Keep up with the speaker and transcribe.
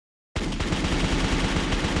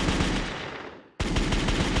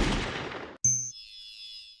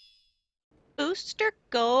Booster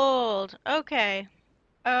Gold. Okay.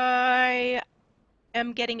 I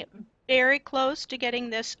am getting very close to getting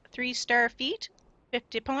this 3-star feat.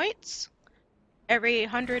 50 points. Every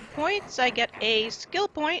 100 points, I get a skill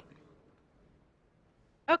point.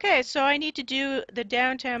 Okay, so I need to do the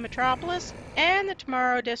downtown Metropolis and the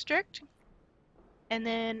Tomorrow District. And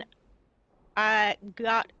then I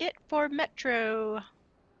got it for Metro.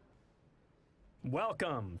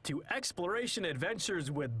 Welcome to Exploration Adventures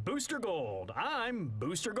with Booster Gold. I'm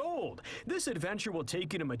Booster Gold. This adventure will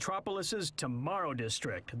take you to Metropolis's Tomorrow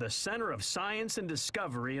District, the center of science and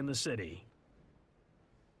discovery in the city.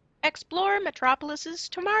 Explore Metropolis's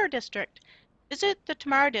Tomorrow District. Visit the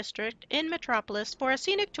Tomorrow District in Metropolis for a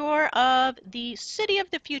scenic tour of the City of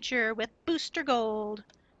the Future with Booster Gold.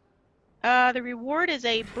 The reward is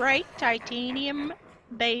a bright titanium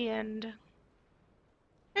band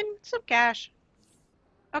and some cash.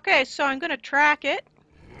 Okay, so I'm going to track it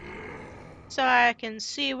so I can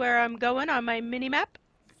see where I'm going on my mini-map.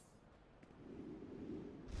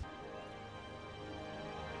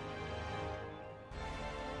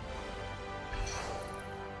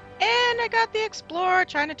 And I got the Explore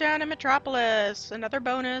Chinatown and Metropolis. Another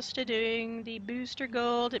bonus to doing the Booster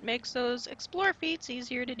Gold. It makes those Explore feats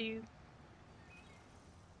easier to do.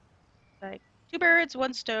 Like 2 birds,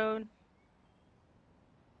 1 stone.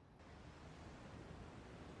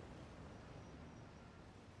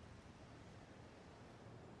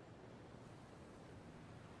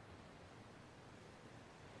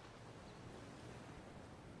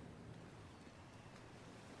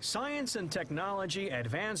 Science and Technology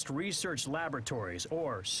Advanced Research Laboratories,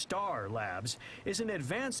 or STAR Labs, is an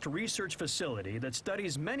advanced research facility that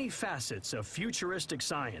studies many facets of futuristic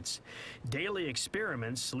science. Daily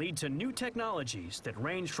experiments lead to new technologies that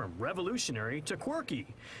range from revolutionary to quirky.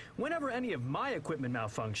 Whenever any of my equipment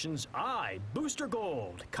malfunctions, I, Booster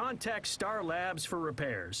Gold, contact STAR Labs for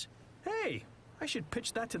repairs. Hey, I should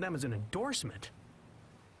pitch that to them as an endorsement.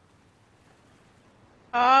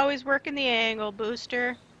 Always working the angle,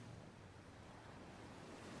 Booster.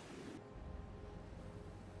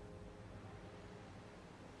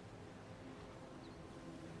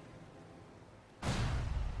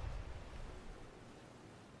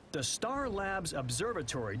 The Star Labs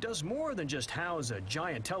Observatory does more than just house a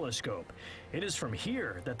giant telescope. It is from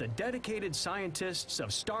here that the dedicated scientists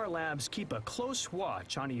of Star Labs keep a close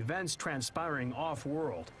watch on events transpiring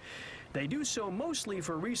off-world. They do so mostly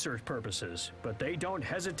for research purposes, but they don't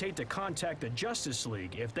hesitate to contact the Justice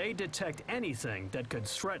League if they detect anything that could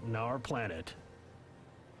threaten our planet.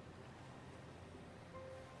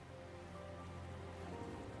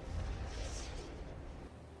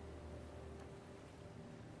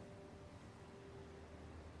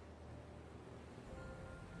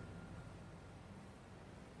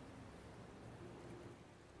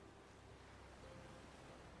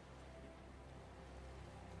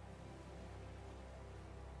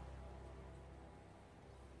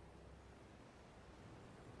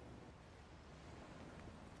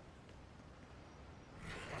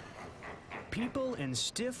 People in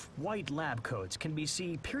stiff white lab coats can be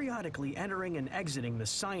seen periodically entering and exiting the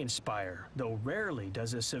Science Spire, though rarely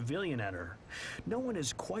does a civilian enter. No one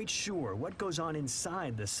is quite sure what goes on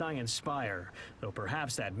inside the Science Spire, though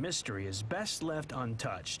perhaps that mystery is best left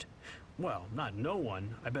untouched. Well, not no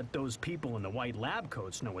one. I bet those people in the white lab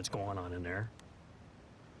coats know what's going on in there.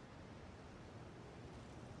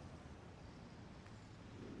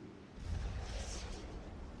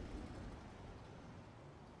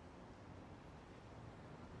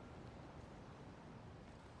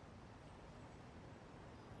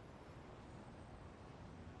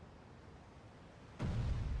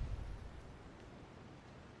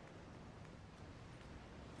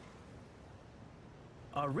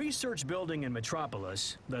 A research building in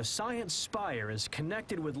Metropolis, the Science Spire is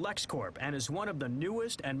connected with LexCorp and is one of the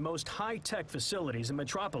newest and most high-tech facilities in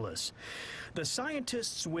Metropolis. The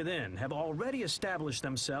scientists within have already established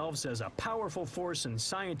themselves as a powerful force in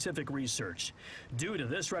scientific research. Due to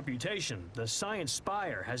this reputation, the Science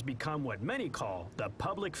Spire has become what many call the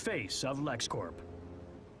public face of LexCorp.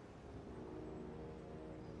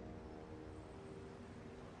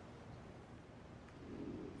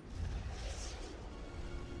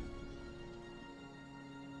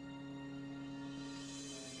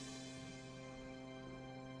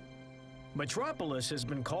 Metropolis has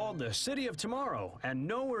been called the City of Tomorrow, and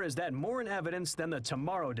nowhere is that more in evidence than the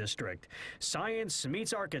Tomorrow District. Science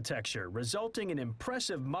meets architecture, resulting in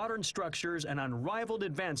impressive modern structures and unrivaled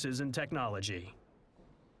advances in technology.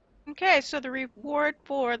 Okay, so the reward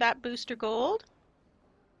for that Booster Gold.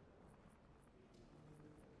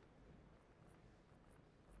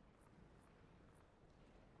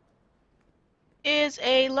 is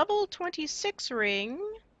a level 26 ring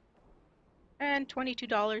and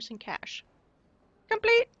 $22 in cash.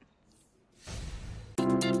 Complete!